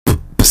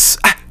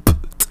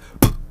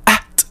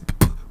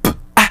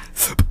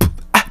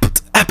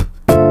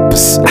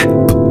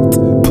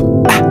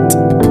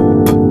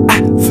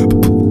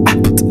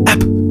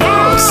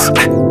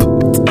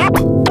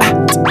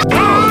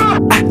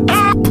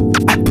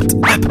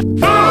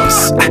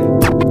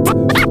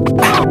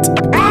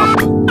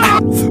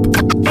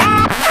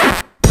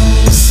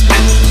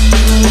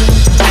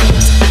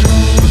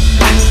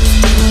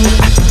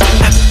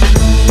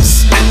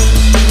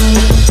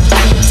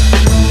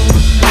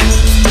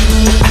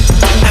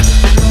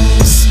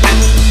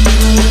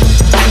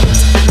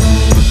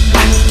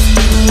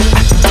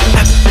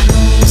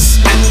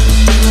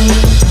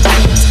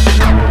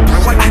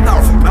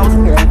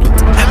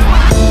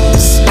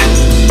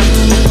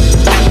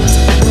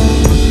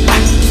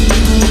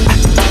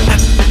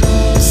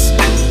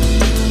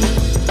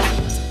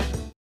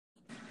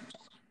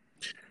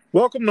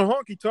Welcome to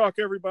Honky Talk,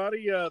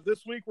 everybody.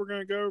 This week we're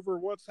going to go over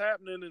what's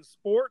happening in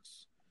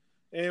sports,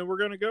 and we're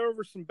going to go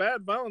over some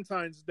bad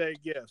Valentine's Day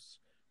gifts.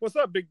 What's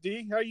up, Big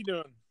D? How you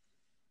doing?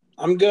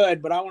 I'm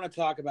good, but I want to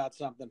talk about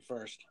something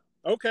first.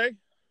 Okay.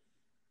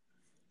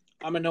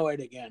 I'm annoyed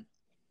again.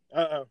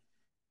 Uh-oh.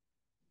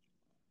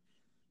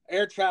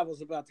 Air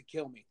travel's about to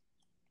kill me.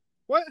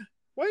 What?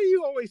 Why do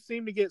you always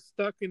seem to get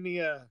stuck in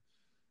the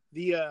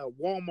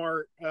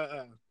Walmart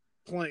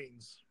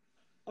planes?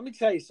 Let me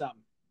tell you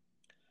something.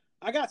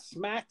 I got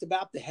smacked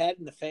about the head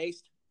and the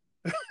face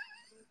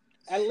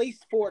at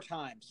least 4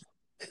 times.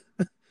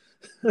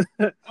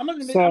 I'm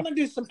gonna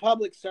do some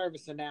public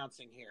service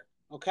announcing here,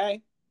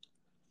 okay?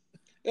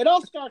 It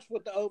all starts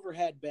with the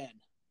overhead bin.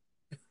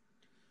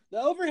 The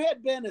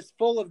overhead bin is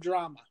full of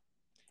drama.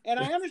 And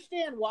I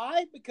understand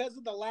why, because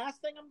of the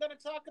last thing I'm going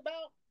to talk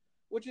about,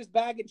 which is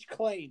baggage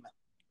claim.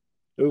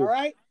 Ooh. All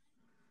right?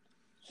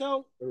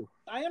 So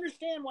I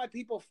understand why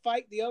people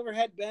fight the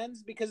overhead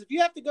bins, because if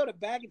you have to go to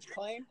baggage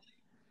claim,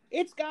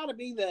 it's got to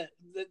be the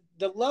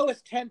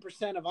lowest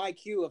 10% of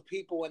IQ of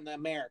people in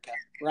America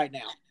right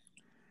now.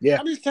 Yeah.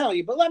 I'm just telling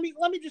you, but let me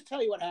just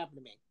tell you what happened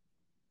to me.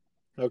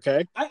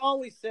 Okay. I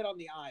always sit on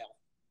the aisle.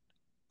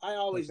 I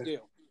always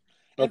do.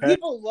 And Okay.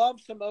 people love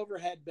some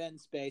overhead bin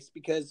space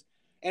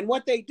and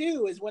what they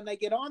do is when they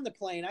get on the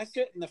plane, I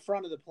sit in the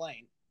front of the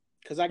plane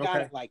because I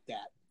got it like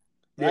that.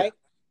 Right?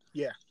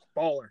 Yeah.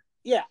 Baller.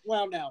 Yeah.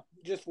 Well, no,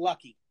 just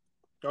lucky.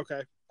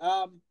 Okay.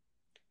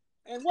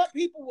 And what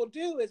people will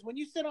do is when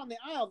you sit on the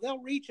aisle, they'll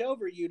reach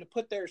over you to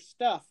put their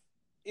stuff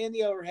in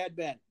the overhead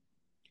bin.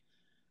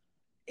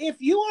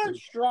 If you aren't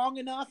strong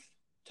enough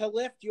to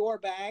lift your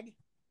bag,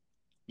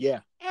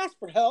 ask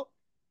for help.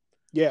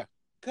 Yeah.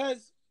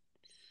 Because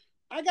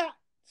I got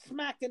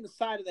smacked in the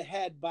side of the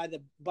head by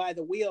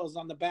the wheels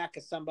on the back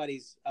of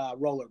somebody's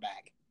roller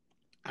bag.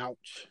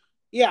 Ouch.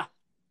 Yeah.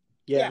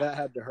 Yeah, that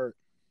had to hurt.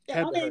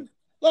 Yeah,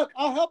 look,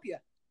 I'll help you.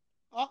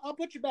 I'll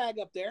put your bag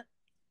up there.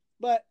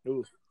 But,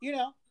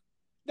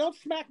 don't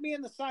smack me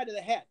in the side of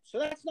the head. So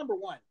that's number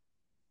 1.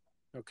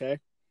 Okay.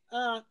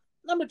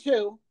 Number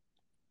 2,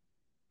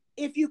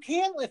 if you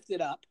can lift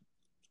it up,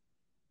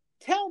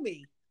 tell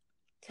me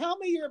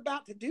you're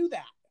about to do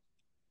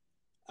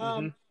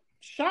that.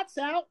 Shots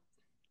out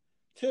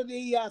to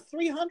the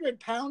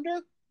 300-pounder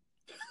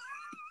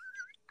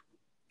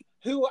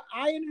who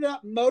I ended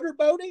up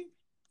motorboating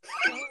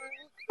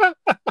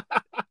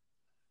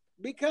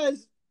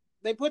because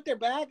they put their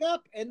bag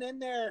up and then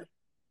their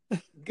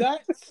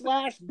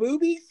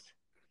gut/boobies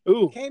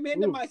came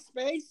into my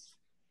space.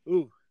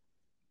 Ooh.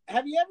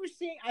 Have you ever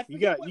seen? I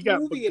forget what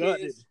movie it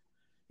is.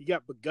 You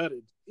got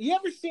begutted. You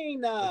ever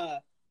seen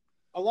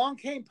Along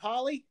Came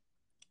Polly?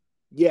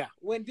 Yeah.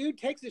 When dude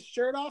takes his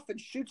shirt off and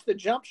shoots the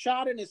jump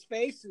shot in his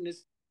face and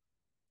his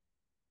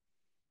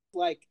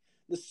like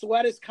the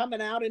sweat is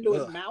coming out into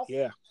his mouth.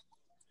 Yeah.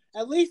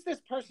 At least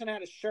this person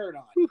had a shirt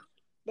on. Whew.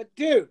 But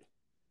dude,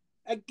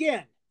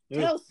 again,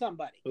 tell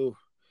somebody. Ooh.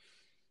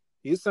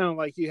 You sound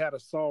like you had a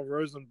Saul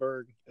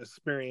Rosenberg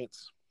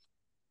experience.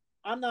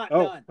 I'm not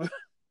done.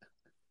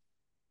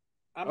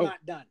 I'm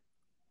not done.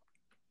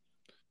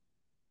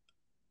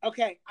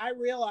 Okay, I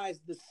realize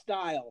the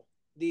style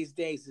these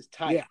days is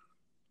tight. Yeah.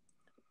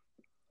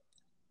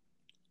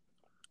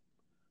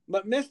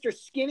 But Mr.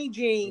 Skinny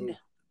Jean,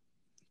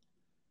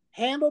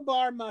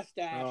 handlebar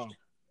mustache,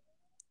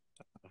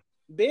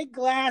 big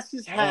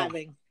glasses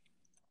having,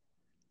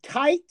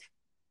 tight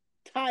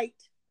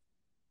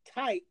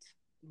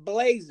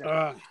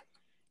blazer,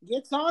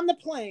 gets on the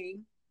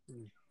plane,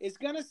 is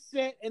going to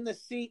sit in the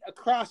seat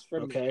across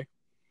from me.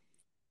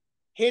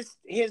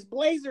 His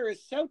blazer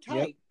is so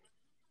tight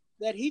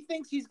that he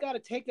thinks he's got to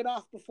take it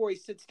off before he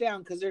sits down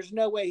because there's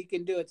no way he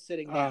can do it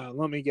sitting down.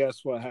 Let me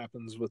guess what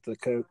happens with the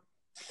coat.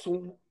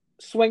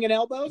 Swinging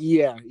elbows?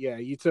 Yeah.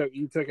 You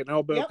took an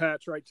elbow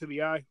patch right to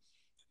the eye.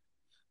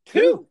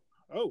 2.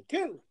 Oh.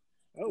 2.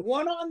 Oh.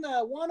 One on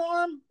the one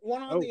arm,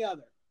 one on the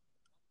other.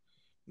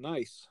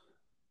 Nice.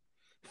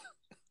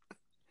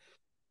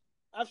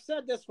 I've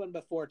said this one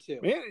before too.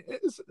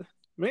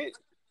 Man.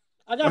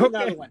 I got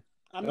another one.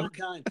 I'm not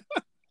done.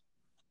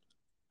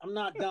 I'm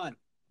not done.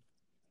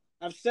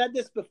 I've said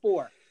this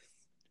before.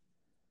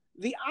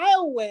 The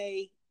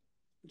aisleway,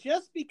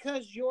 just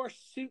because your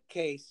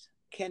suitcase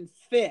can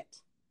fit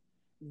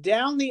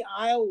down the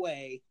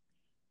aisleway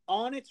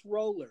on its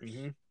rollers,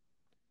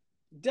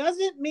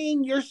 doesn't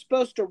mean you're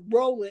supposed to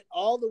roll it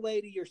all the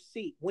way to your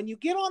seat. When you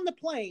get on the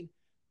plane,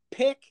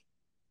 pick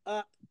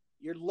up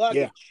your luggage.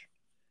 Yeah.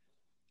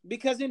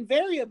 Because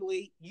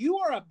invariably, you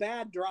are a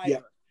bad driver.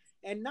 Yeah.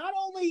 And not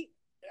only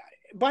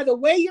by the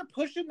way you're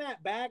pushing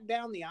that bag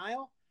down the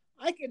aisle,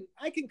 I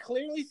can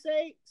clearly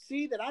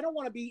see that I don't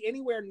want to be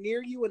anywhere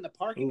near you in the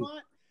parking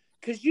lot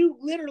because you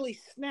literally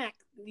snap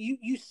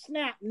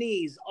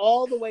knees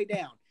all the way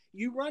down.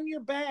 You run your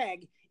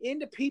bag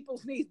into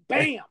people's knees.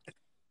 Bam,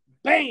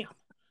 bam,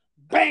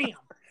 bam.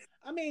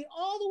 I mean,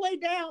 all the way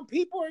down.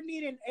 People are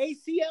needing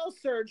ACL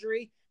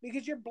surgery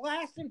because you're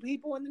blasting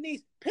people in the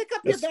knees. Pick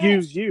up your bag.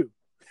 Excuse you.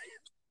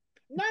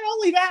 Not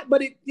only that,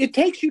 but it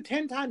takes you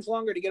 10 times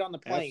longer to get on the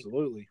plane.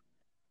 Absolutely.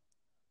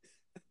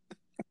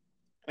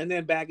 and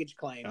then baggage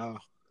claim. Oh.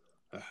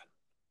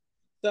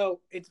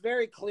 So it's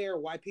very clear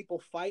why people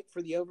fight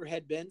for the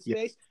overhead bin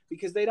space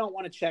because they don't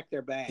want to check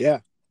their bag. Yeah,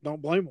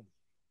 don't blame them.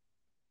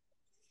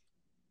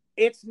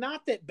 It's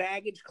not that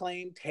baggage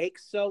claim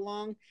takes so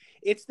long.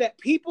 It's that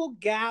people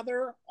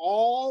gather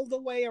all the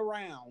way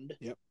around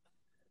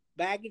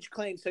baggage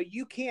claim so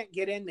you can't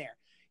get in there.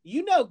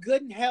 You know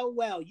good and hell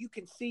well you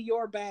can see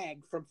your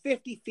bag from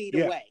 50 feet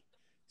away.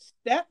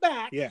 Step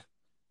back.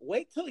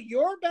 Wait till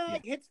your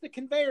bag hits the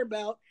conveyor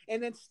belt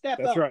and then step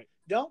up. That's right.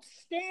 Don't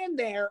stand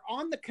there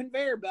on the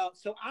conveyor belt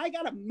so I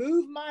got to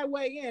move my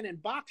way in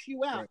and box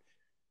you out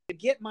to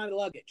get my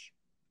luggage.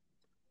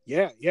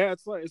 Yeah,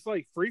 it's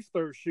like free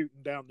throw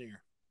shooting down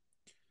there.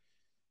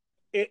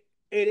 It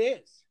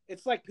is.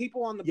 It's like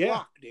people on the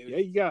block, dude. Yeah,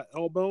 you got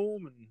elbow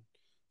them and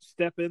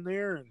step in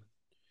there and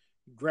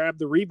grab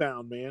the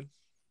rebound, man.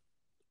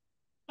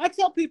 I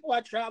tell people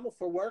I travel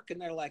for work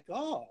and they're like,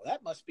 "Oh,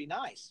 that must be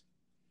nice."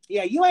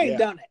 Yeah, you ain't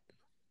done it.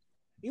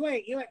 You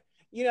ain't.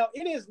 You know,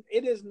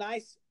 it is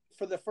nice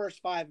for the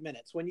first 5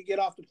 minutes when you get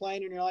off the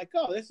plane and you're like,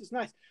 "Oh, this is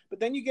nice." But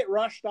then you get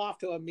rushed off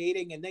to a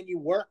meeting and then you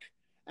work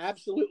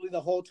absolutely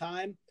the whole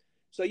time.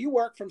 So you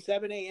work from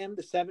 7 a.m.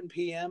 to 7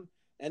 p.m.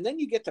 and then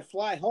you get to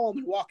fly home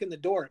and walk in the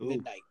door at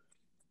midnight.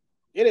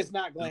 It is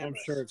not glamorous. I'm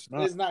sure it's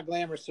not. It is not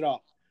glamorous at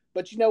all.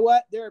 But you know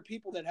what? There are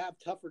people that have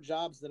tougher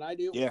jobs than I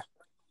do. Yeah.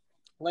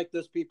 Like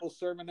those people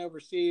serving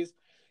overseas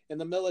in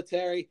the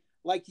military.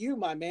 Like you,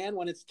 my man,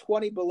 when it's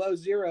 20 below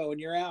zero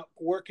and you're out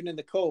working in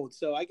the cold.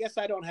 So I guess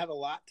I don't have a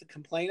lot to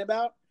complain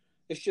about.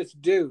 It's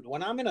just, dude,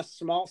 when I'm in a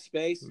small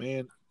space,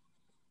 man,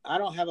 I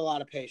don't have a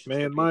lot of patience.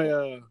 Man,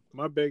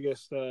 my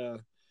biggest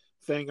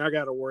thing I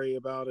got to worry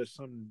about is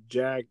some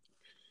jack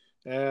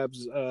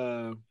abs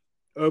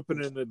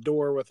opening the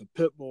door with a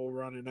pit bull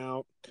running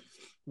out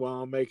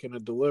while I'm making a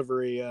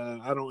delivery.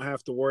 I don't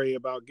have to worry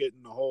about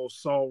getting the whole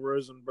Saul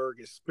Rosenberg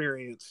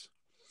experience.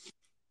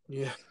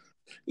 Yeah,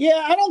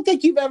 I don't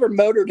think you've ever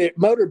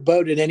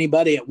motorboated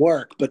anybody at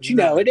work, but you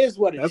know, it is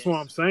what it is. That's what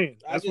I'm saying.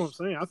 That's what I'm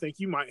saying. I think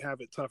you might have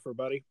it tougher,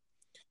 buddy.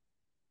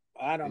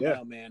 I don't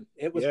know, man.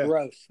 It was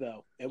gross,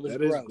 though. It was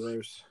gross. Is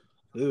gross.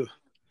 Ew.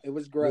 It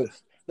was gross. Ugh.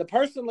 The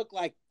person looked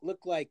like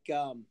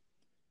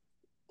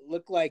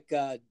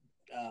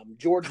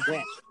George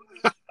Wendt.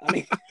 I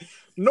mean,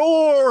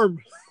 Norm.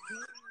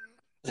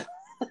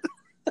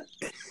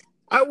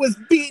 I was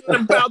beaten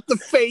about the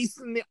face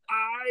and the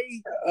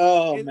eye.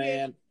 Oh, and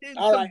man! Then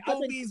all right,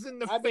 boobies in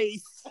the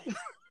face.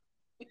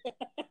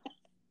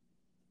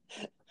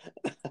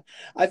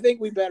 I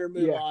think we better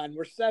move on.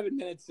 We're 7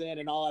 minutes in,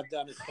 and all I've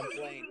done is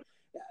complain.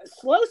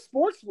 Slow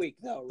sports week,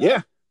 though, right?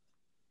 Yeah.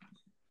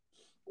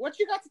 What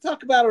you got to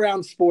talk about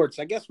around sports?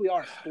 I guess we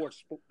are a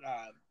sports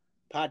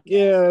podcast.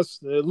 Yes,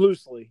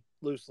 loosely.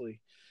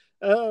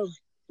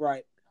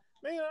 Right.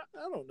 Man,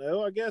 I don't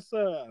know. I guess,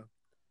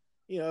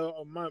 you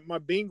know, my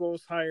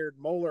Bengals hired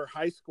Moeller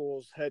High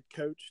School's head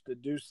coach to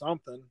do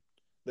something.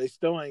 They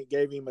still ain't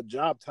gave him a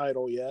job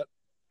title yet.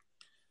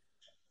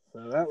 So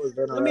that was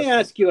interesting. Let me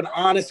ask you an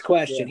honest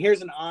question. Yeah.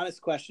 Here's an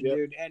honest question,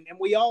 dude. And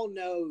we all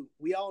know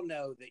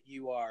that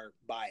you are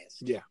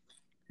biased.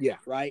 Yeah.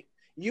 Right?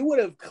 You would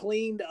have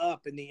cleaned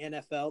up in the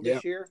NFL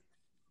this year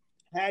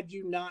had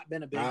you not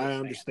been a Bengals fan. I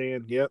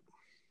understand. Yep.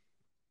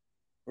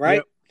 Right?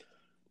 Yep.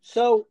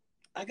 So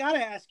I got to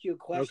ask you a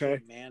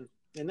question, man.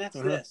 And that's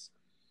this.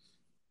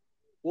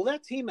 Will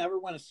that team ever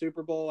win a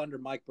Super Bowl under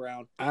Mike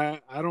Brown?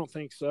 I don't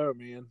think so,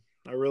 man.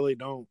 I really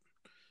don't.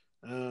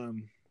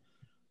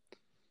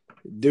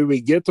 Do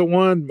we get to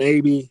one?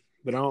 Maybe,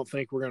 but I don't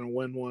think we're going to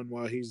win one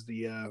while he's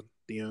the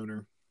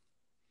owner.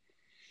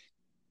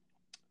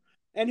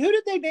 And who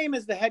did they name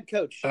as the head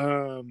coach?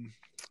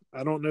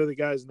 I don't know the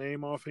guy's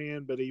name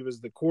offhand, but he was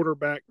the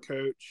quarterback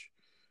coach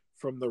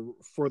for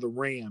the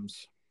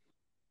Rams.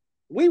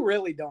 We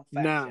really don't.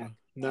 No,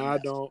 I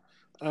don't.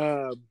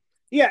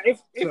 Yeah,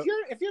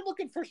 if you're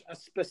looking for a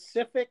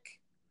specific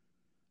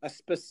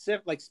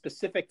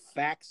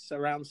facts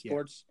around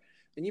sports,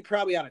 then you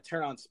probably ought to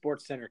turn on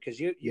Sports Center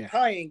because you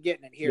probably ain't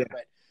getting it here,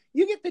 but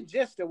you get the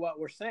gist of what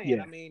we're saying.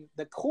 Yeah. I mean,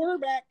 the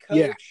quarterback coach.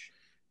 Yeah.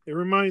 It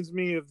reminds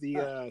me of the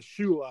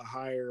Shula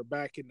hire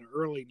back in the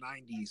early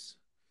 90s.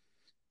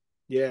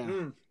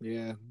 Yeah.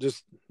 Yeah.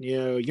 Just,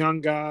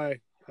 young guy.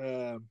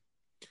 I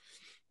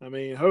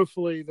mean,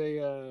 hopefully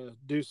they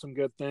do some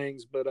good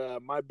things,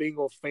 but my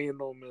Bengal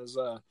fandom is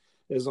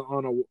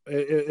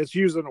it's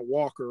using a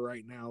walker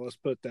right now. Let's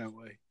put it that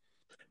way.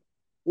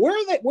 Where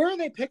are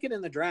they picking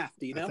in the draft?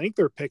 Do you know? I think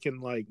they're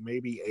picking like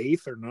maybe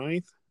 8th or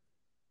 9th.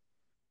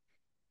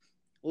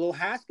 A little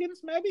Haskins,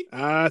 maybe?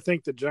 I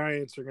think the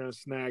Giants are going to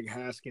snag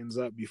Haskins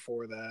up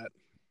before that.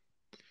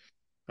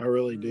 I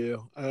really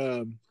do.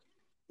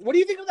 What do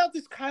you think about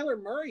this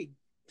Kyler Murray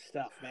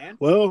stuff, man?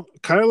 Well,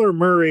 Kyler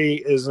Murray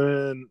is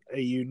in a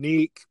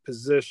unique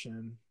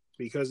position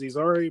because he's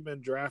already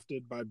been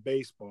drafted by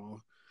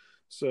baseball.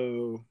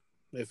 So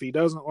if he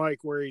doesn't like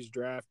where he's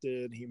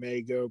drafted, he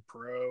may go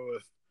pro.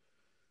 If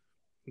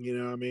you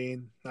know what I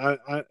mean? I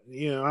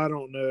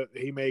don't know.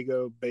 He may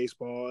go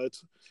baseball.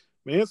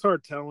 It's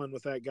hard telling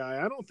with that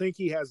guy. I don't think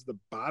he has the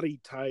body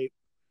type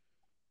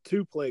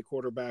to play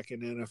quarterback in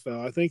the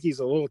NFL. I think he's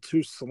a little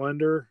too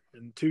slender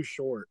and too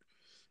short.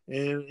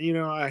 And,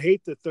 I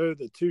hate to throw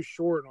the too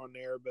short on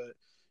there, but,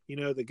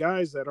 the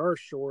guys that are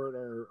short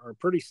are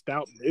pretty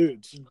stout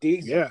dudes.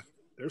 Decent. Yeah,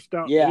 they're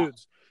stout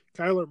dudes.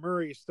 Kyler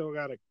Murray still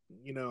got a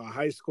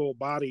high school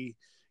body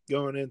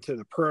going into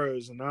the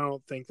pros, and I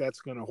don't think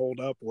that's going to hold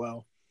up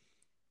well.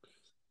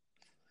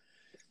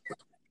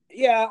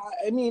 Yeah,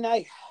 I mean,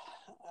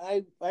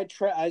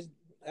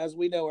 as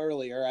we know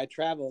earlier, I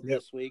traveled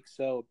this week,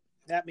 so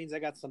that means I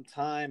got some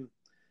time.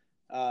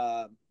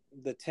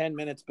 The 10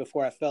 minutes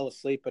before I fell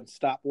asleep and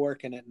stopped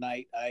working at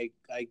night, I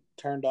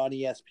turned on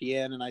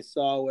ESPN and I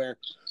saw where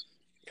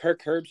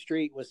Kirk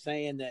Herbstreit was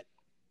saying that,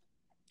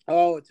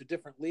 it's a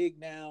different league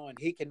now, and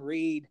he can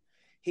read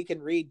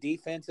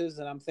defenses,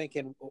 and I'm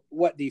thinking,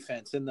 what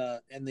defense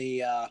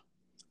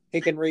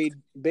he can read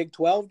Big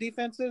 12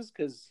 defenses?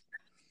 Because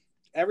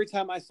every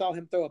time I saw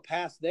him throw a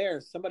pass there,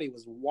 somebody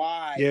was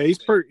wide. Yeah, he's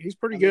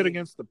pretty good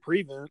against the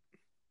prevent.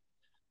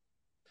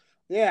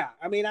 Yeah,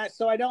 I mean, I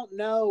don't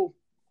know.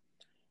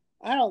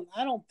 I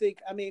don't think.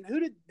 I mean, who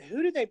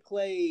did they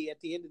play at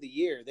the end of the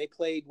year? They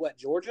played what?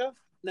 Georgia?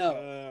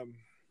 No.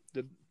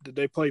 Did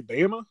they play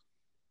Bama?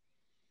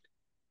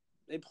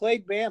 They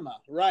played Bama,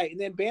 right? And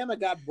then Bama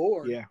got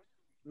bored. Yeah.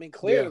 I mean,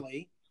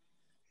 clearly,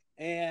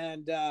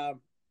 and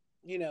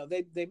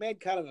they made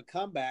kind of a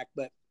comeback,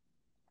 but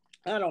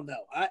I don't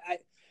know.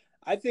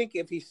 I think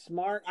if he's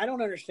smart, I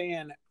don't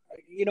understand.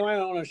 I don't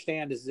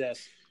understand is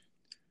this.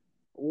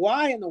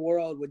 Why in the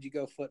world would you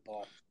go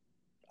football?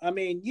 I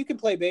mean, you can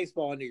play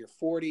baseball into your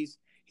 40s.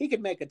 He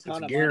could make a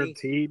ton of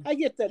guaranteed. money. I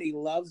get that he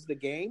loves the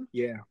game.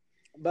 Yeah.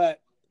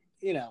 But,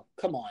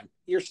 come on.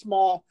 You're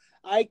small.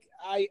 I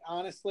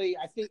honestly,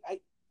 I think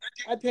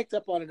I picked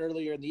up on it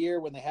earlier in the year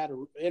when they had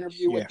an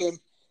interview with him.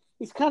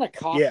 He's kind of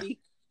cocky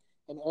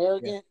and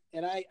arrogant.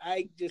 And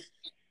I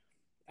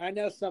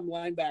know some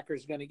linebacker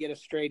is going to get a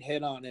straight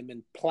hit on him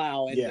and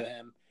plow into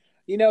him.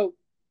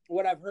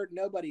 What I've heard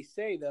nobody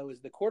say, though, is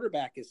the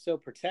quarterback is so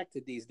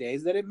protected these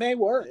days that it may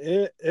work.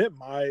 It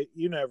might.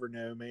 You never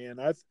know, man.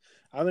 I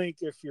think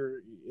if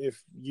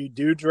you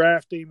do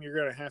draft him, you're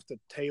going to have to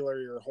tailor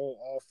your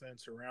whole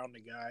offense around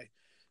the guy.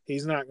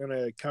 He's not going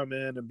to come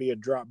in and be a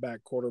drop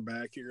back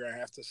quarterback. You're going to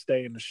have to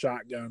stay in the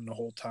shotgun the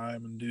whole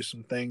time and do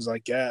some things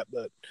like that.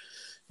 But,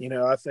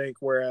 I think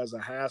whereas a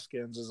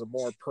Haskins is a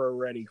more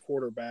pro-ready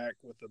quarterback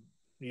with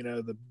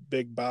the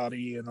big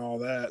body and all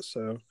that.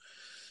 So,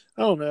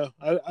 I don't know.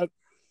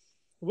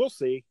 We'll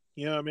see.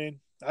 I mean,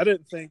 I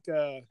didn't think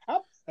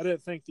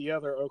the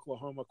other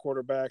Oklahoma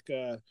quarterback,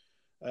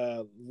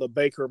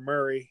 LeBaker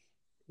Murray,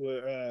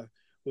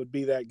 would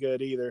be that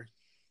good either.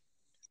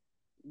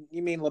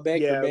 You mean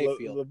LeBaker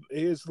Mayfield?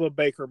 It's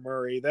LeBaker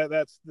Murray.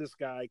 That's this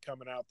guy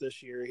coming out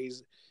this year.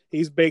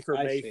 He's Baker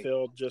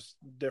Mayfield, just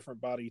different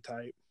body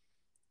type.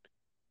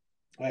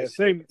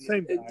 Same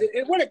guy.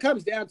 What it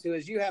comes down to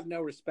is you have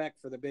no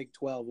respect for the Big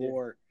 12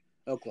 or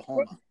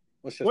Oklahoma.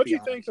 What do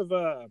you think of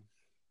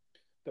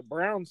the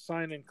Browns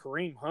signing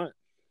Kareem Hunt?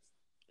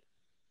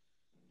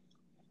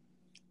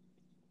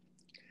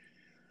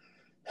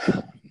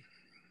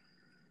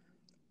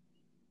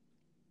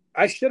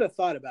 I should have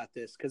thought about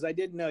this because I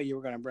didn't know you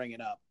were going to bring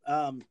it up.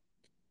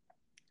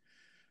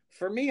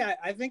 For me,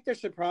 I think there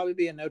should probably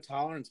be a no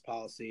tolerance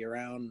policy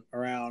around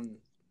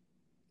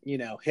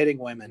hitting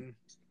women.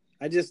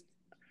 I just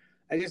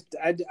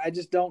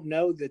don't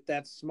know that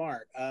that's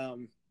smart.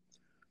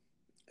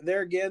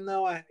 There again,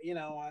 though, I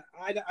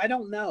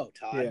don't know,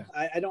 Todd.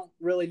 Yeah. I don't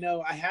really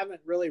know. I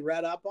haven't really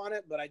read up on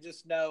it, but I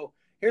just know.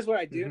 Here's what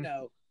I do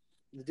know: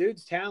 the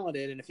dude's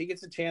talented, and if he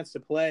gets a chance to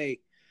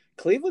play,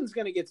 Cleveland's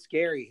going to get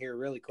scary here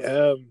really quick.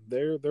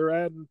 They're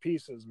adding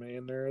pieces,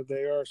 man.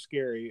 They are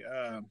scary.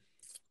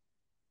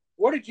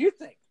 What did you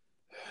think?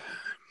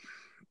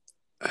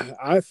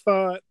 I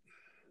thought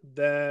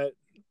that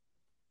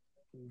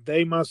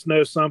they must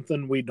know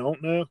something we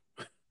don't know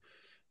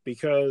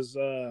because.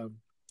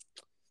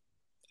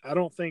 I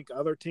don't think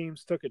other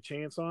teams took a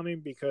chance on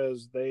him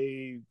because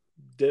they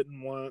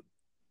didn't want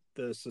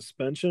the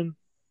suspension.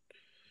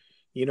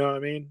 You know what I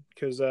mean?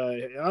 Because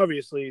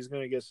obviously he's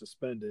going to get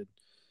suspended,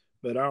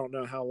 but I don't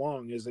know how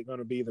long. Is it going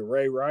to be the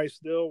Ray Rice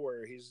deal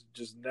where he's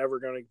just never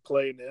going to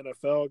play in the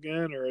NFL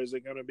again, or is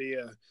it going to be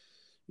a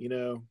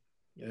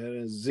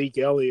Zeke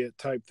Elliott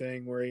type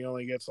thing where he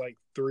only gets like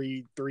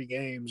three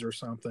games or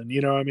something?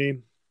 You know what I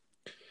mean?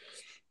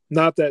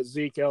 Not that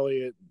Zeke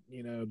Elliott,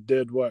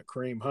 did what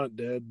Kareem Hunt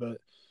did, but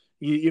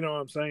you know what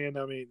I'm saying?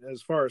 I mean,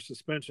 as far as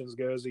suspensions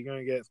goes, is he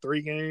going to get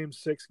 3 games,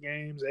 6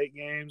 games, 8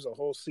 games, a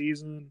whole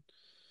season?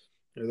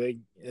 Are they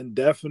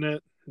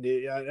indefinite?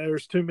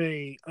 There's too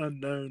many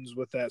unknowns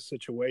with that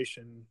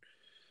situation.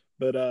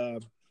 But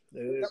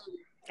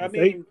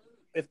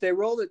if they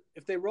roll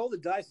the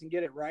dice and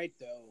get it right,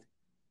 though,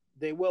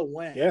 they will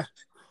win. Yeah.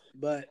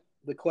 But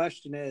the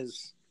question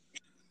is,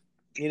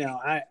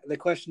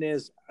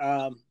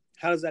 how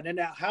does that end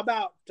out? How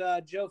about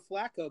Joe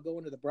Flacco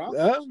going to the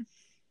Broncos?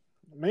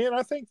 Man,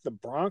 I think the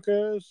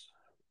Broncos,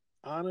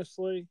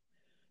 honestly,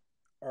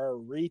 are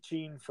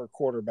reaching for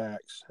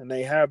quarterbacks, and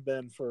they have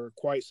been for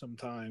quite some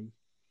time.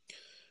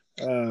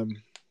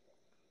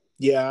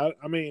 Yeah,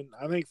 I mean,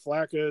 I think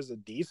Flacco is a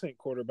decent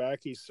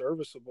quarterback. He's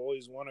serviceable.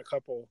 He's won a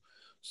couple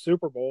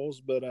Super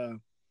Bowls, but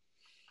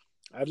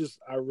I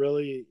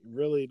really,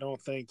 really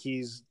don't think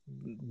he's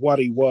what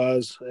he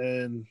was.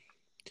 And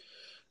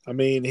I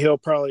mean, he'll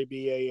probably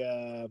be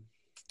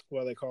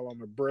what they call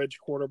him, a bridge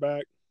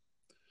quarterback,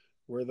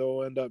 where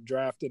they'll end up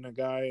drafting a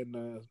guy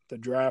in the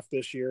draft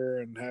this year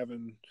and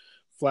having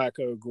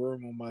Flacco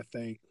groom him, I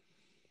think.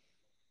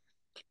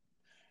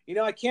 You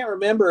know, I can't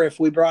remember if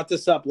we brought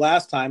this up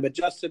last time, but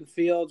Justin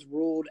Fields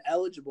ruled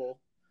eligible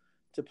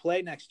to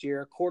play next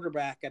year,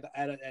 quarterback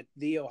at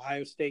The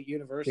Ohio State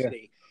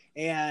University.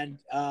 Yeah. And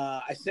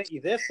I sent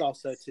you this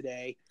also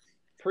today,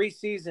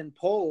 preseason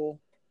poll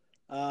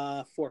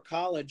for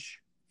college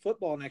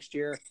football next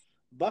year.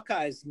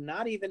 Buckeyes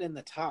not even in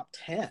the top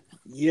 10.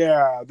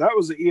 Yeah, that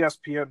was an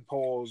ESPN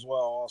poll as well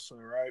also,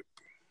 right?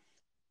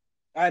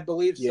 I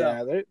believe so.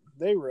 Yeah,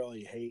 they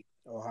really hate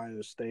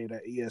Ohio State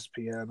at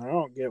ESPN. I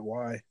don't get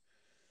why.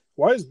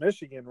 Why is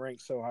Michigan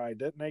ranked so high?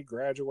 Didn't they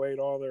graduate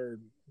all their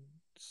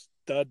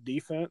stud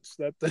defense?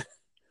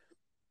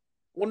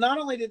 Well, not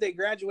only did they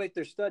graduate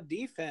their stud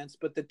defense,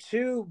 but the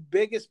two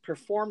biggest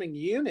performing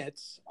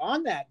units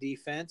on that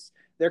defense,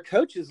 their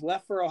coaches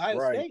left for Ohio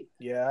State.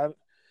 Yeah,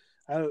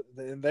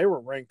 and they were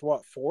ranked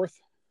what, 4th?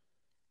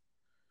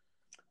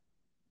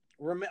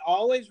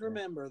 Always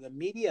remember, the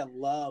media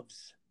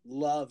loves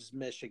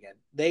Michigan.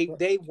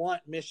 They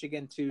want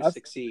Michigan to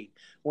succeed.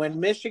 When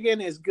Michigan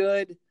is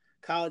good,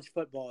 college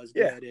football is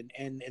good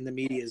in the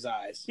media's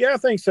eyes. Yeah, I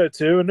think so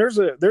too. And there's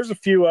a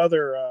few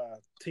other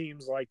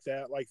teams like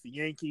that, like the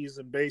Yankees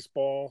in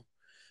baseball.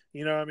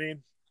 You know what I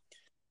mean?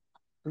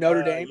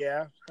 Notre Dame.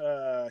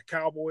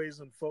 Cowboys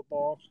in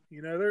football.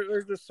 You know,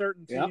 there's just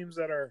certain teams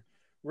that are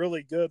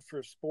really good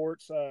for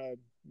sports.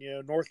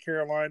 North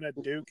Carolina,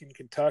 Duke, and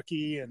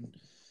Kentucky, and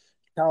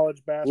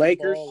college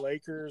basketball,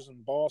 Lakers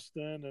and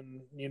Boston,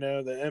 and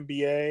the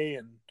NBA,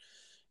 and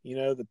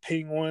the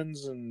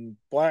Penguins and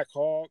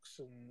Blackhawks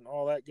and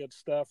all that good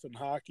stuff, and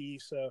hockey.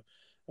 So,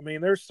 I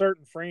mean, there's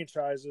certain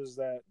franchises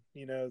that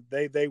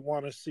they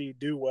want to see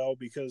do well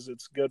because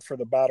it's good for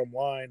the bottom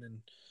line, and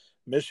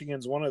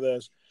Michigan's one of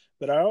those.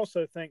 But I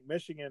also think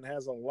Michigan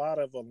has a lot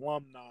of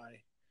alumni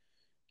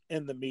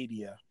in the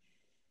media.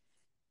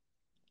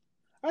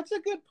 That's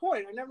a good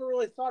point. I never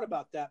really thought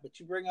about that, but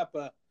you bring up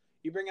a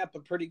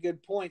pretty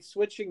good point.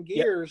 Switching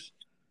gears,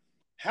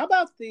 how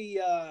about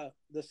the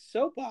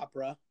soap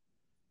opera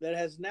that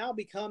has now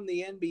become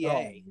the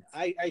NBA?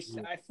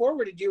 I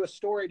forwarded you a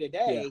story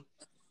today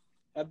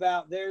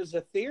about, there's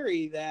a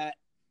theory that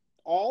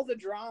all the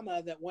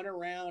drama that went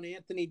around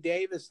Anthony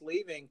Davis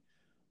leaving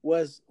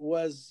was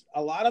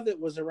a lot of it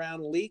was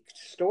around leaked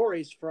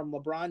stories from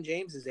LeBron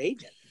James's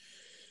agent.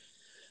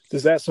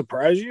 Does that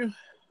surprise you?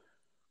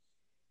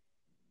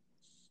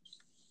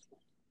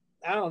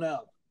 I don't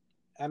know.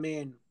 I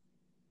mean,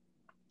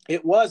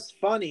 it was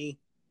funny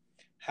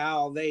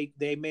how they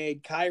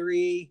made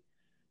Kyrie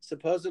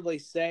supposedly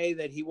say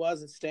that he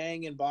wasn't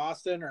staying in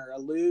Boston, or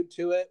allude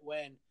to it,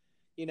 when,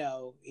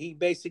 he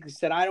basically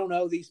said, I don't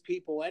know these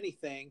people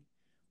anything.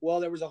 Well,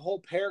 there was a whole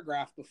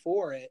paragraph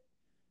before it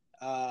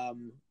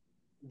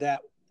that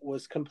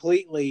was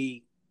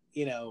completely,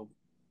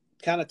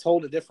 kind of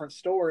told a different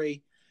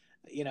story.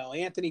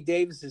 Anthony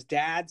Davis's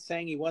dad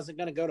saying he wasn't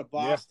going to go to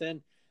Boston.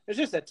 Yeah. There's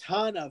just a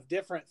ton of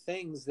different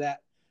things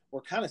that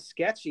were kind of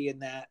sketchy in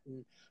that.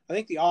 And I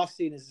think the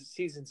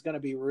season is going to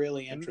be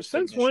really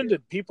interesting. Since when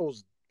did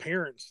people's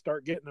parents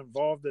start getting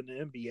involved in the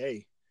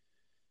NBA?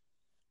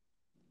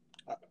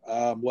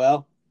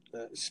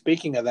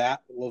 Speaking of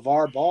that,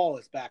 LeVar Ball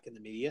is back in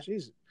the media.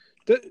 Jeez.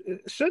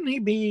 Shouldn't he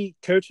be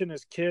coaching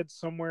his kids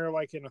somewhere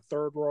like in a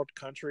third world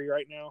country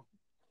right now?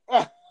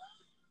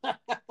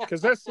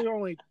 Because that's the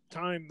only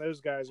time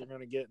those guys are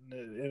going to get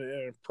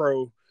in a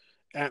pro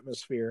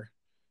atmosphere.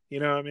 You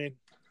know what I mean?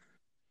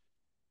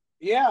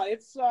 Yeah,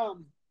 it's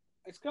going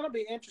to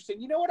be interesting.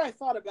 You know what I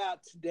thought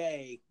about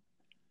today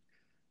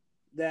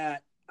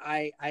that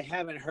I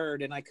haven't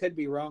heard, and I could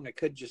be wrong. I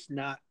could just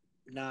not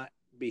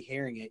be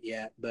hearing it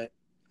yet. But,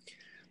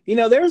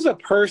 there's a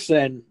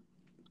person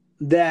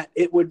that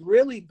it would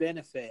really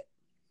benefit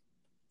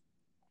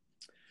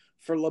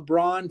for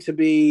LeBron to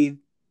be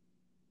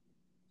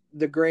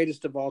the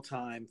greatest of all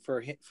time,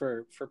 for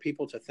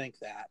people to think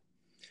that.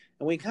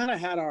 And we kind of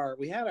had our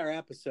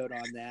episode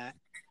on that.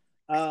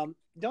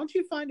 Don't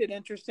you find it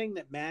interesting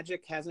that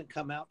Magic hasn't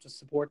come out to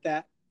support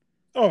that?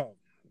 Oh,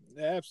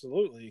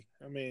 absolutely.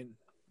 I mean,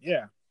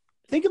 yeah.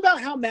 Think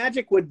about how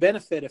Magic would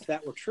benefit if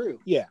that were true.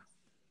 Yeah.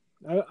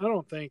 I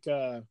don't think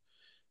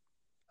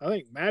I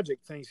think Magic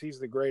thinks he's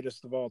the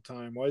greatest of all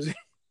time, was he?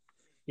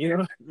 You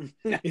know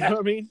what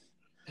I mean?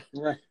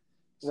 Right.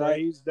 So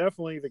he's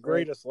definitely the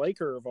greatest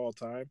Laker of all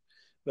time.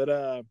 But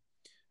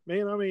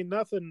man, I mean,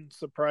 nothing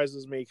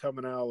surprises me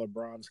coming out of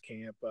LeBron's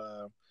camp.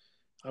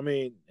 I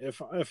mean,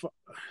 if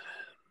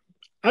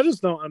I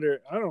just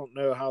don't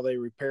know how they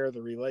repair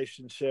the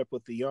relationship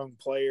with the young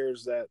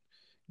players that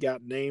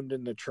got named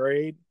in the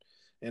trade.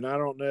 and I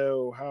don't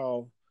know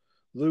how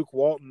Luke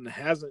Walton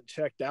hasn't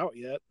checked out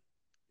yet.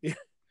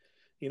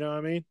 You know what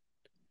I mean?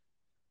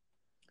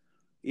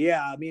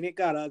 Yeah, I mean, it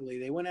got ugly.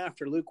 They went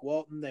after Luke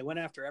Walton. They went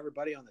after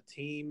everybody on the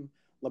team.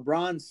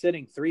 LeBron's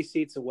sitting 3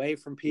 seats away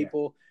from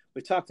people. Yeah.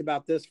 We talked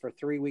about this for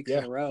 3 weeks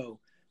in a row.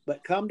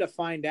 But come to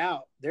find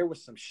out, there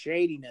was some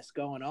shadiness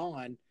going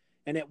on.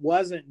 And it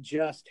wasn't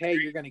just, hey,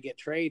 you're going to get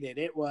traded.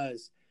 It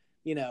was,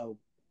 you know,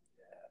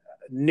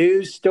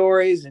 news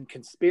stories and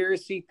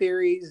conspiracy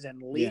theories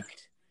and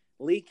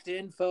leaked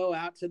info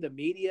out to the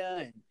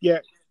media.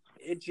 And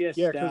it just,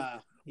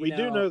 we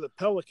do know the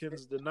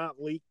Pelicans did not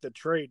leak the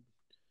trade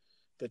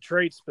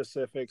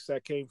specifics.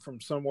 That came from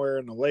somewhere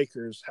in the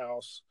Lakers'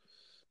 house.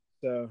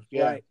 So,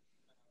 right.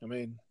 I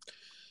mean,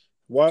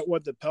 what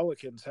would the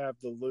Pelicans have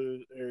to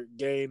lose or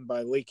gain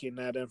by leaking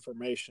that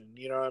information?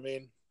 You know what I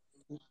mean?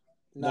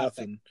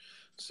 Nothing.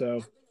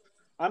 So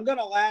I'm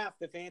gonna laugh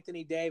if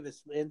Anthony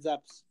Davis ends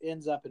up in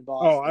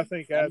Boston. Oh, I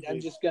think I'm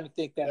just gonna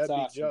think that's that'd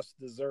awesome. Be just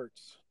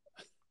desserts.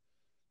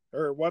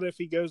 Or what if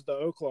he goes to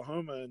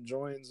Oklahoma and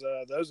joins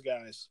those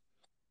guys?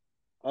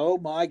 Oh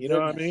my goodness! You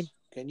know what I mean?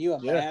 Can you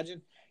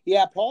imagine?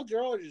 Yeah, Paul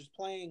George is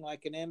playing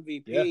like an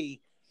MVP. Yeah.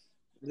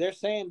 They're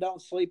saying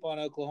don't sleep on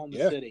Oklahoma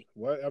City.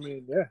 What I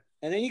mean, yeah.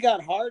 And then you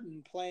got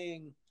Harden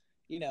playing,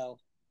 you know,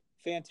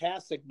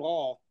 fantastic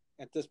ball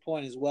at this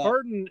point as well.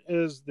 Harden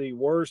is the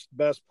worst,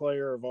 best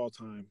player of all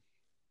time.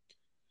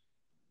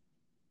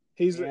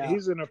 He's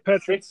an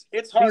impetuous.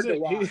 It's hard to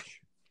watch.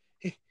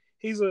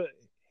 He's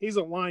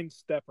a line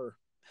stepper.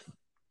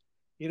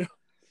 You know,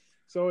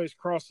 he's always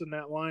crossing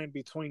that line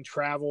between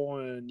travel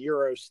and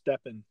Euro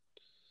stepping.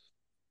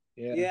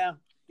 Yeah.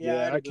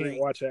 I can't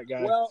watch that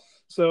guy. Well,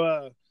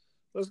 so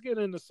let's get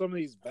into some of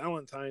these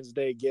Valentine's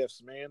Day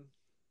gifts, man.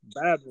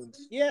 Bad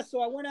ones. Yeah,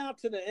 so I went out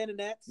to the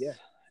internet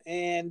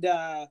and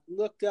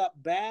looked up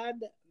bad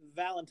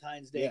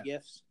Valentine's Day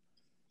gifts.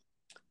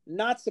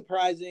 Not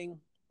surprising,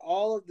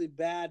 all of the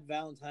bad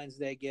Valentine's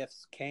Day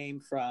gifts came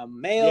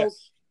from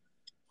males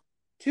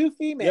to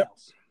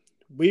females.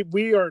 Yep.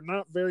 We are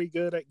not very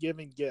good at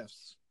giving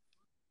gifts.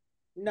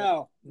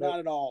 No, not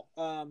at all.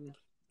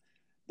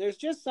 There's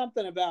just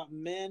something about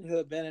men who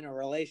have been in a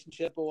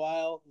relationship a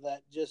while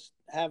that just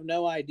have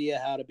no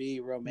idea how to be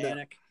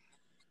romantic.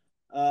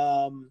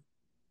 No.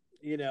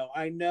 You know,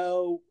 I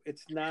know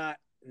it's not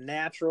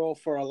natural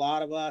for a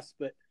lot of us,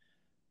 but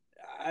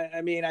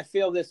I mean, I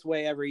feel this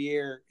way every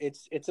year.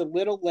 It's a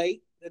little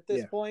late at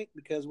this point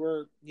because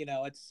we're, you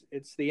know,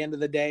 it's the end of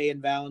the day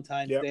and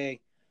Valentine's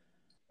Day.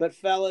 But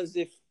fellas,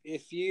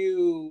 if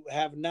you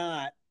have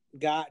not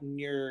gotten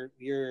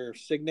your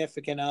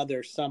significant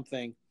other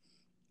something,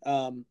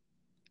 and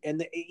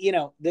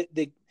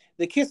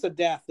the kiss of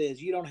death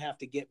is you don't have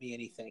to get me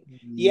anything.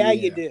 Yeah,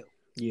 you do.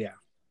 Yeah.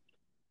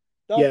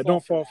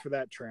 Don't fall for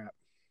that trap.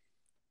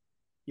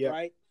 Yeah.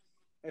 Right?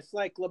 It's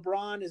like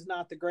LeBron is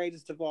not the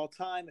greatest of all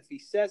time if he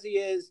says he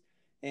is,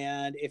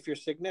 and if your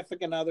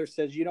significant other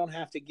says you don't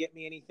have to get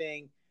me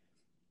anything,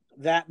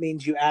 that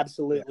means you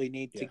absolutely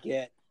need to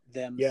get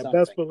them something.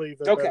 Best believe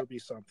it better be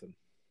something.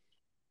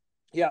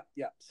 Yeah.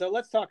 So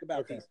let's talk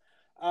about these.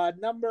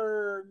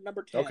 Number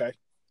 10. Okay.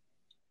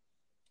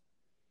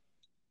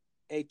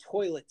 A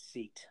toilet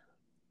seat.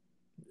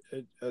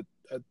 A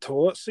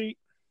toilet seat?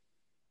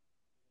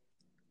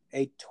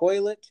 A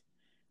toilet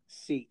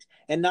seat.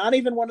 And not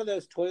even one of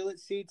those toilet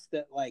seats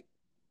that like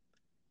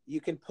you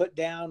can put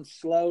down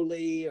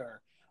slowly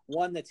or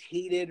one that's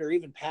heated or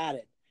even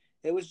padded.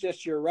 It was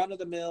just your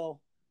run-of-the-mill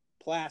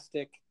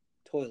plastic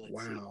toilet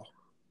seat. Wow.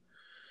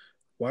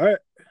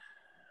 What?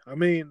 I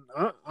mean,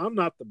 I'm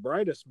not the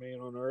brightest man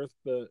on earth,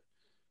 but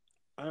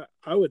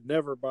I would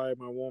never buy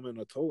my woman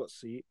a toilet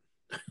seat.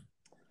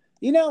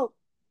 You know,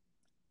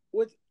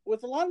 with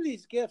a lot of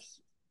these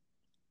gifts,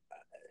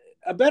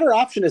 a better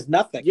option is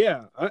nothing.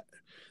 Yeah,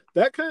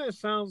 that kind of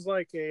sounds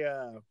like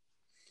a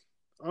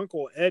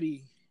Uncle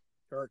Eddie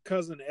or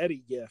Cousin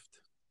Eddie gift.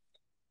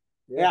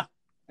 Yeah.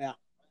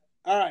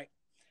 All right,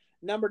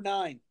 number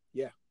 9.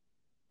 Yeah.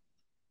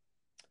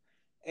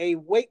 A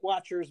Weight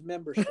Watchers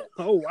membership.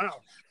 Oh wow!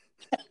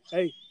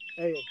 Hey!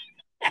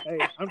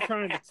 I'm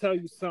trying to tell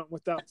you something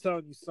without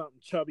telling you something,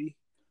 chubby.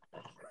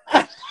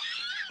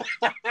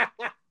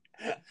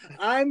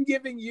 I'm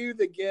giving you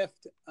the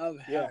gift of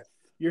health.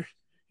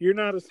 You're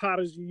not as hot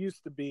as you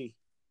used to be.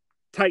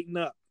 Tighten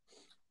up.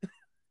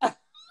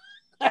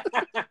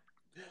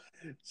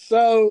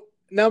 So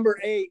number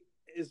 8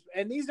 is,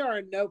 and these are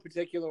in no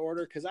particular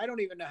order because I don't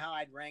even know how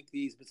I'd rank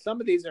these, but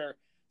some of these are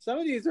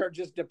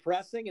just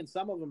depressing and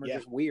some of them are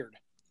just weird.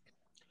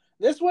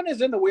 This one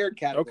is in the weird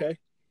category. Okay.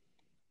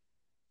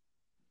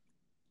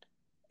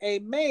 A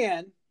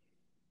man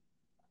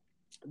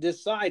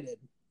decided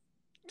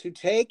to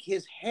take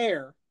his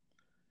hair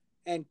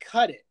and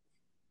cut it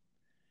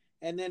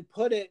and then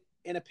put it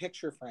in a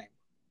picture frame.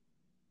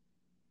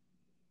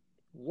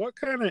 What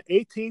kind of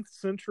 18th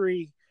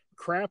century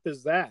crap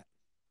is that?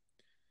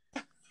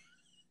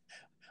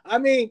 I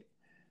mean,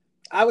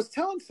 I was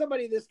telling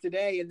somebody this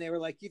today and they were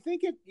like, you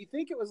think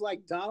it was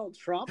like Donald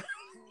Trump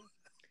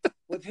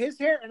with his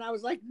hair? And I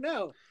was like,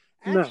 no,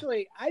 No.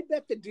 Actually, I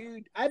bet the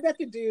dude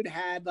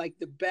had like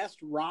the best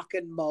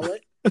rockin'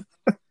 mullet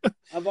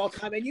of all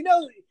time. And you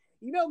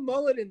know,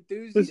 mullet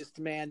enthusiasts,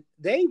 man,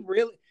 they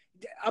really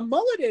a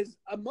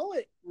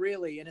mullet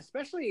really, and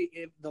especially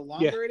if the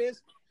longer it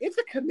is, it's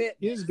a commitment.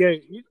 He's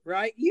gay,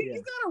 right? You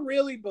gotta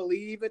really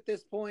believe at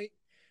this point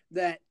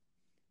that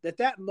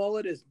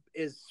mullet is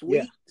sweet.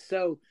 Yeah.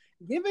 So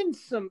giving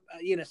some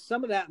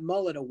some of that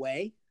mullet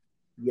away,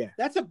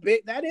 that is a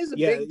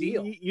big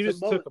deal. You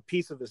just took a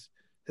piece of his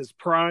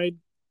pride.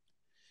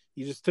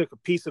 You just took a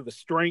piece of his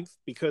strength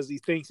because he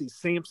thinks he's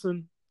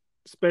Samson,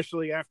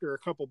 especially after a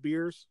couple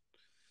beers.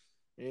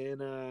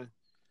 And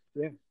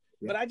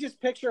But I just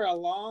picture a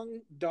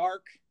long,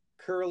 dark,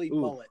 curly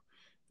mullet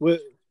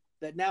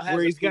that now has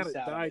where he's got it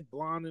dyed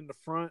blonde in the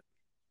front.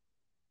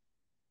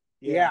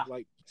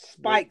 Like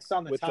spikes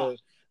on the top.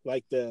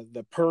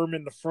 The perm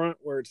in the front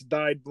where it's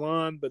dyed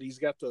blonde, but he's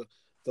got the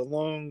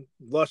long,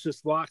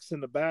 luscious locks in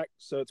the back,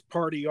 so it's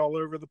party all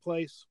over the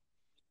place.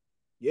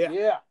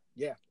 Yeah.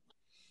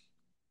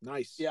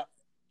 Nice. Yeah.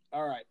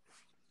 All right.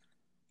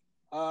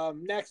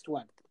 Next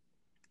one.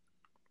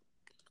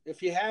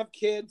 If you have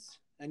kids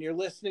and you're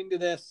listening to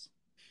this,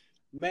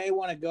 you may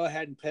want to go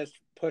ahead and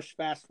push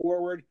fast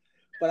forward,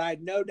 but I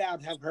no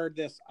doubt have heard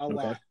this a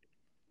lot.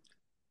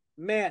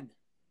 Men,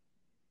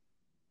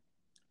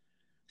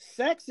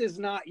 sex is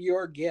not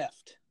your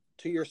gift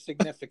to your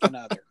significant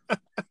other.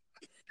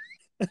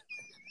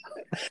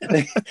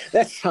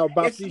 That's how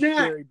about these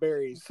cherry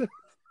berries?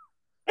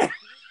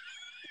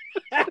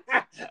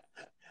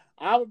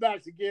 I'm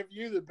about to give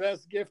you the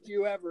best gift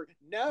you ever.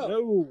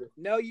 No,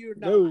 you're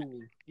not. No.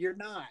 You're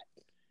not.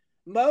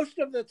 Most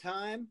of the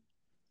time,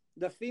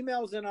 the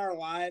females in our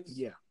lives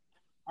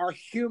are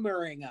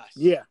humoring us.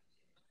 Yeah.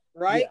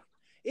 Right?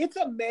 Yeah. It's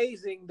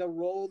amazing the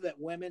role that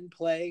women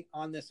play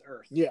on this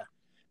earth. Yeah.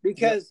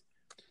 Because,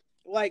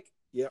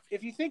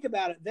 if you think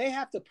about it, they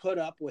have to put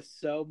up with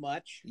so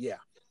much. Yeah.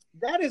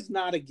 That is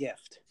not a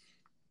gift.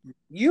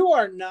 You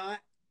are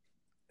not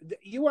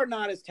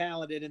as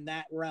talented in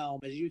that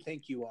realm as you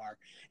think you are,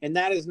 and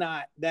that is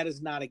not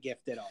a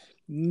gift at all.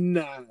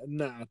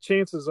 Nah.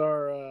 Chances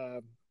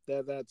are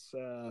that's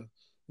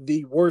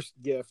the worst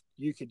gift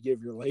you could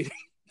give your lady.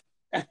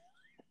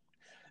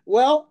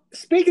 Well,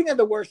 speaking of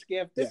the worst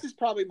gift, this is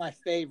probably my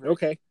favorite.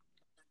 Okay.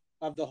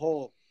 Of the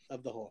whole.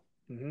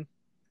 Mm-hmm.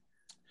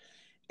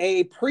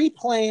 A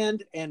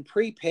pre-planned and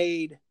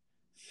prepaid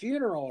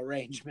funeral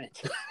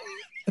arrangement.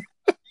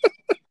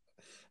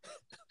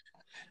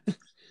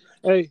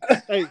 Hey,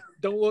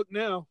 don't look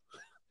now.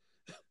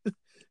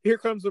 Here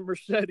comes a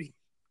machete.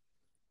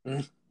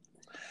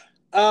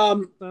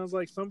 Sounds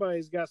like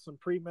somebody's got some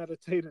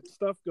premeditated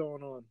stuff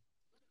going on.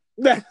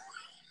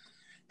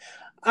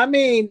 I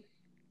mean,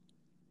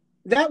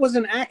 that was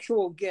an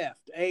actual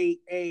gift.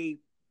 A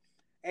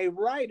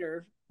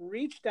writer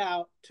reached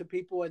out to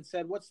people and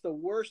said, "What's the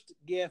worst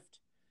gift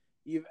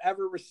you've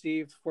ever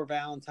received for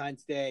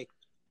Valentine's Day?"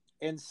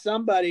 And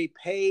somebody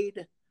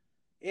paid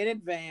in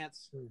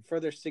advance for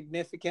their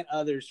significant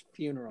other's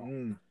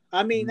funeral.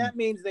 I mean, that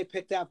means they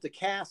picked out the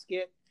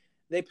casket.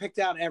 They picked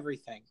out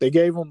everything. They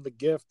gave them the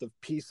gift of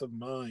peace of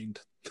mind.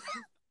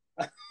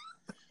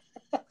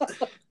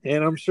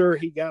 And I'm sure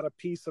he got a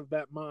piece of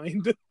that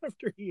mind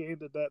after he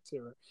handed that to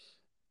her.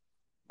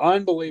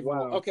 Unbelievable.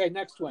 Wow. Okay,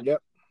 next one.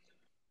 Yep.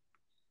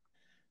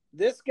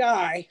 This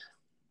guy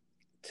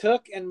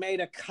took and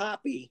made a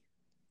copy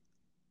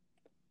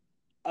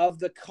of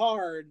the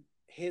card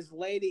his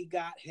lady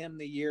got him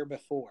the year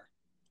before.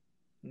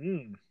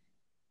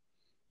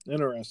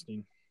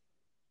 Interesting.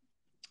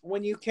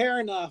 When you care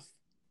enough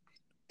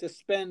to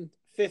spend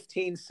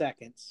 15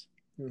 seconds,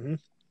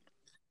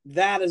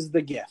 that is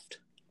the gift.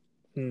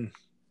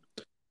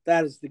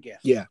 That is the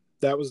gift. Yeah,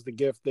 that was the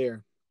gift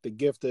there. The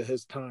gift of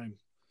his time.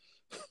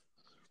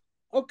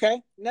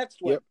 Okay, next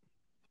one. Yep.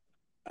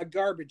 A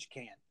garbage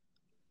can.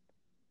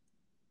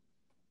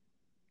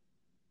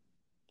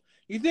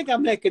 You think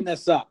I'm making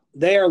this up?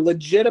 They are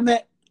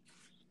legitimate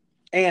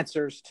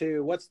answers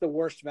to what's the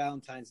worst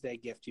Valentine's Day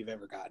gift you've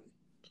ever gotten.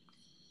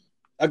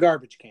 A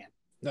garbage can.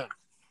 No.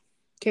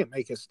 Can't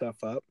make his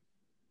stuff up.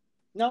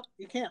 No,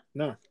 you can't.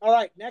 No. All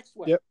right, next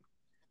one. Yep.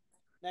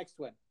 Next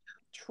one.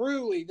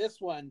 Truly, this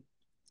one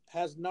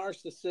has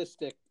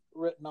narcissistic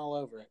written all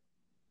over it.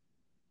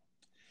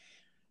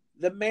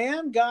 The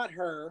man got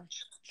her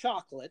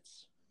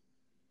chocolates,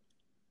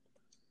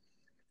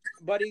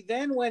 but he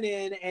then went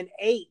in and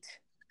ate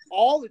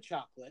all the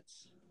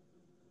chocolates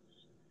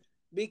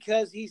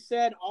because he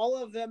said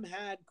all of them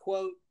had,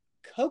 quote,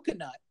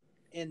 coconut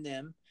in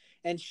them,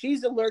 and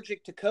she's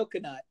allergic to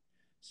coconut.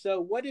 So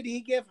what did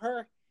he give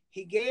her?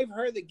 He gave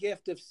her the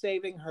gift of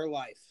saving her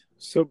life.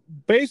 So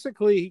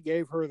basically, he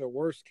gave her the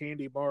worst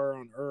candy bar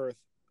on earth,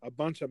 a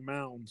bunch of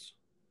mounds.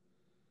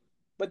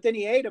 But then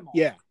he ate them all.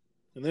 Yeah,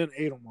 and then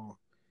ate them all.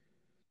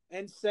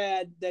 And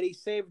said that he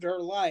saved her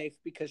life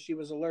because she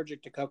was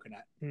allergic to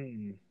coconut.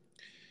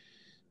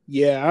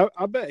 Yeah,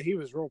 I bet he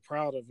was real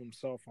proud of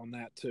himself on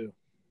that, too.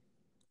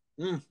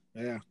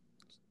 Yeah.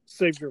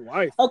 Saved your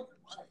life. Oh,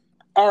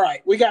 all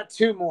right, we got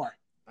two more.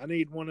 I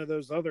need one of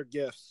those other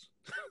gifts.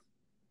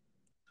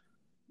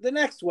 The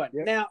next one.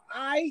 Yep. Now,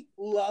 I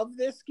love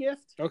this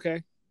gift.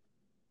 Okay.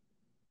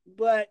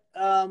 But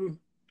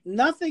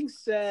nothing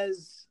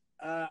says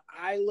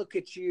I look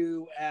at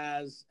you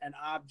as an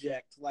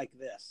object like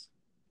this.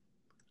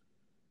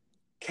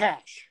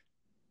 Cash.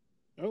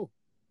 Oh.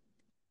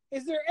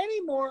 Is there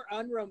any more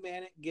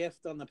unromantic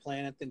gift on the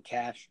planet than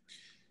cash?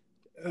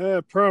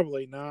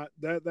 Probably not.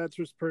 That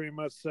just pretty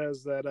much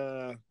says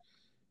that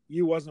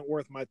you wasn't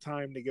worth my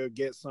time to go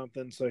get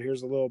something, so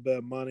here's a little bit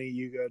of money.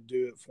 You go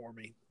do it for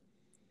me.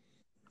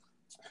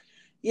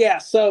 Yeah,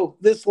 so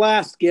this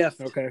last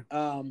gift, okay.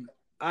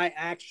 I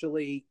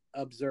actually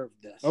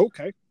observed this.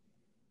 Okay.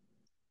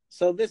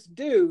 So this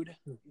dude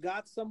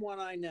got someone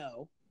I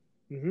know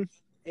mm-hmm.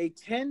 a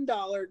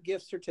 $10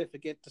 gift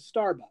certificate to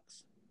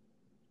Starbucks.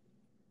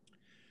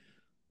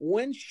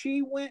 When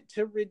she went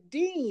to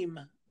redeem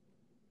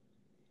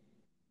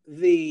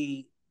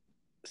the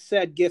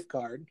said gift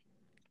card,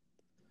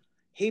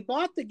 he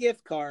bought the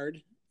gift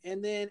card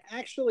and then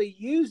actually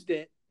used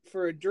it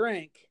for a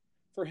drink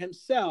for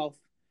himself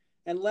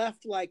and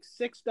left like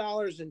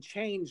 $6 and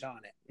change on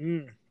it.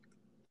 Mm.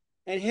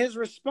 And his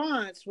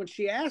response when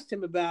she asked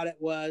him about it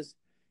was,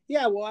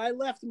 yeah, well, I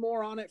left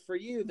more on it for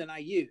you than I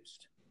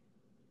used.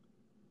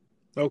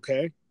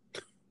 Okay.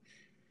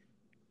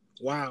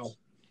 Wow.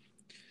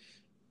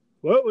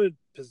 What would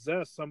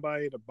possess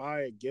somebody to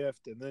buy a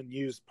gift and then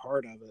use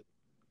part of it?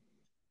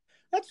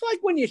 That's like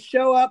when you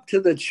show up to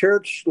the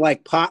church,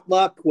 like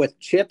potluck with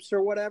chips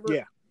or whatever.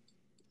 Yeah.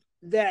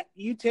 That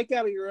you take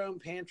out of your own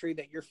pantry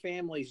that your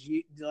family's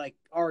like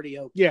already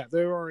open. Yeah,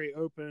 they're already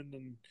open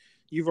and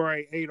you've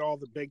already ate all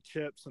the big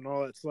chips and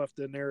all that's left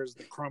in there is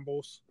the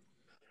crumbles.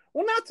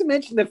 Well, not to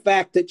mention the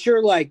fact that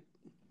you're like,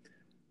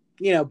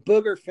 you know,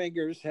 booger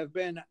fingers have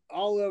been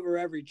all over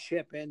every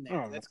chip in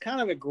there. Oh. That's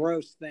kind of a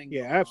gross thing.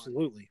 Yeah,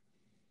 absolutely.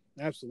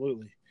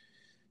 Absolutely.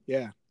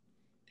 Yeah.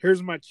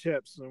 Here's my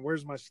chips and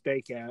where's my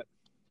steak at?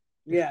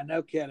 Yeah,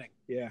 no kidding.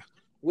 Yeah.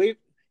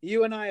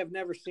 You and I have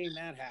never seen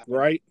that happen.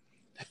 Right.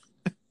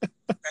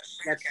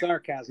 That's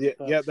sarcasm.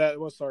 Yeah, that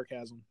was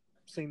sarcasm.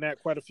 Seen that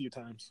quite a few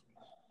times.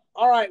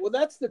 All right. Well,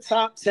 that's the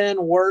top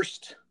 10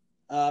 worst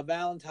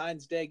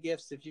Valentine's Day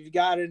gifts. If you've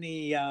got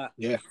any,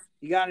 you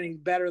got any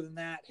better than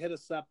that, hit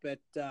us up at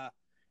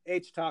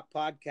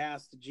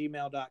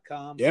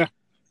htalkpodcast@gmail.com. Yeah.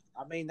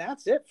 I mean,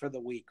 that's it for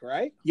the week,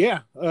 right?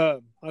 Yeah. I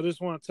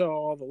just want to tell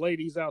all the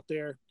ladies out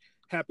there,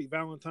 happy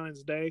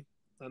Valentine's Day.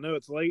 I know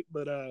it's late,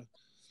 but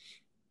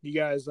you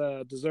guys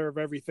deserve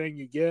everything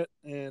you get,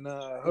 and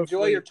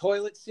enjoy your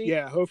toilet seat.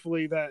 Yeah,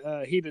 hopefully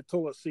that heated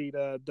toilet seat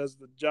does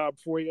the job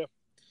for you.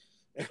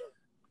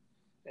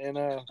 and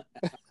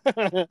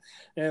and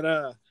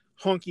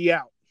honky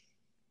out.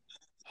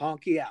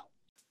 Honky out.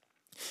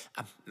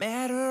 I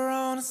met her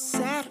on a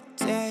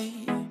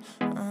Saturday.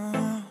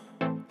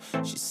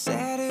 She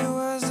said it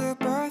was her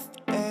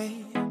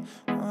birthday.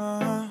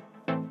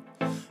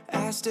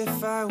 Asked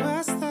if I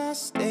was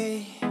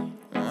thirsty.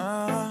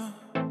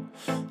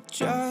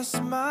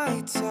 Just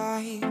my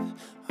type.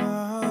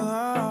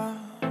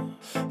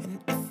 And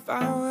if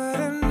I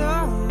would've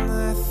known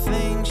the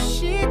things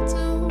she'd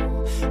do,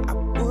 I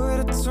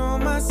would've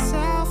told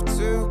myself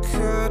to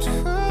cut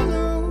her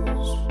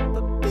loose.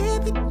 But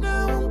baby,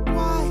 now I'm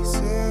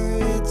wiser,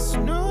 it's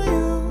no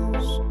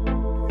use.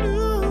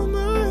 No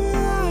more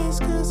lies,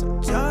 'cause I'm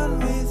done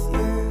with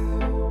you.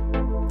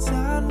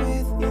 Done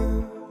with you.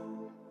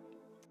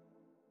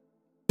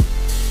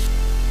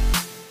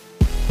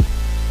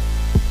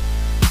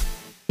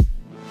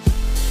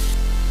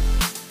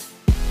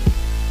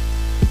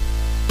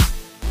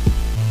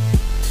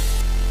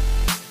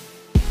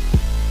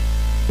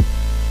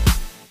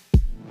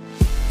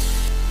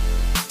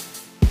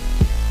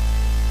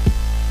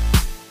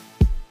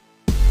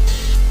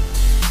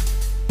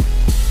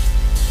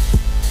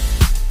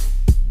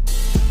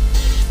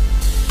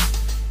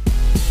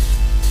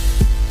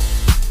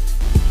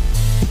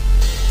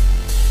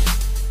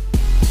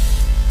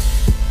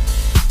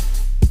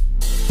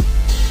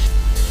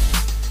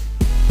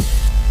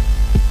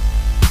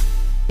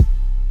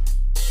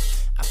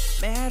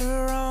 Met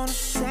her on a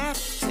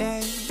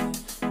Saturday.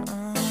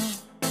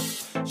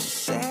 She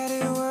said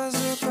it was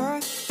her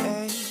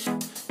birthday.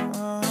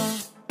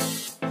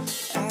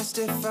 Asked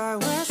if I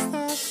was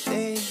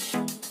thirsty.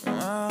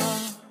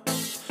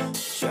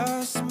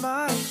 Just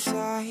my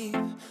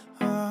type.